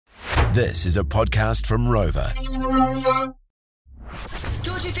This is a podcast from Rover.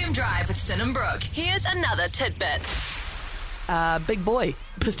 George FM Drive with Sin and Brooke. Here's another tidbit. Big boy,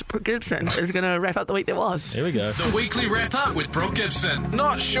 Mr. Brooke Gibson, is going to wrap up the week that was. Here we go. The weekly wrap-up with Brooke Gibson.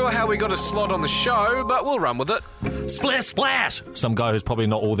 Not sure how we got a slot on the show, but we'll run with it. Splash, splash! Some guy who's probably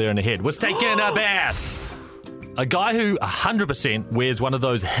not all there in the head was taking a bath. A guy who 100% wears one of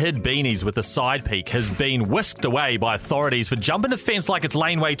those hid beanies with a side peak has been whisked away by authorities for jumping a fence like it's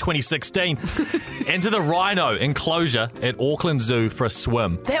Laneway 2016 into the Rhino enclosure at Auckland Zoo for a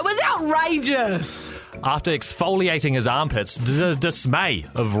swim. That was outrageous! After exfoliating his armpits to the dismay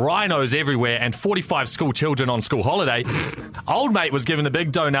of rhinos everywhere and 45 school children on school holiday, old mate was given a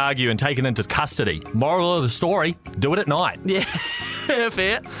big don't argue and taken into custody. Moral of the story, do it at night. Yeah,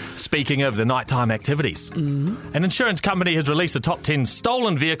 fair. Speaking of the nighttime activities, an insurance company has released the top 10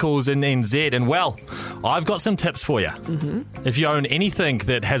 stolen vehicles in NZ, and well, I've got some tips for you. If you own anything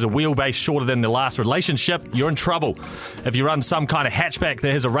that has a wheelbase shorter than the last relationship, you're in trouble. If you run some kind of hatchback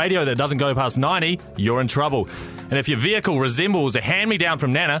that has a radio that doesn't go past 90, you're in trouble. And if your vehicle resembles a hand-me-down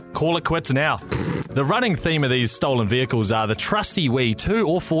from Nana, call it quits now. The running theme of these stolen vehicles are the trusty wee 2-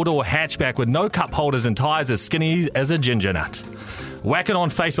 or 4-door hatchback with no cup holders and tyres as skinny as a ginger nut. Whack it on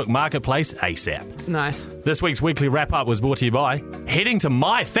Facebook Marketplace ASAP. Nice. This week's weekly wrap-up was brought to you by heading to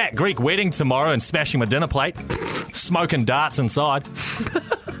my fat Greek wedding tomorrow and smashing my dinner plate, smoking darts inside.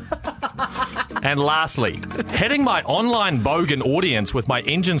 And lastly, hitting my online bogan audience with my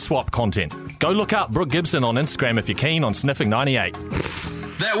engine swap content. Go look up Brooke Gibson on Instagram if you're keen on sniffing 98.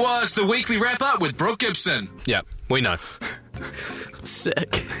 That was the weekly wrap-up with Brooke Gibson. Yeah, we know.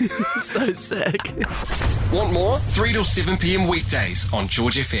 Sick. So sick. Want more? 3 till 7 p.m. weekdays on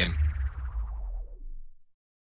George FM.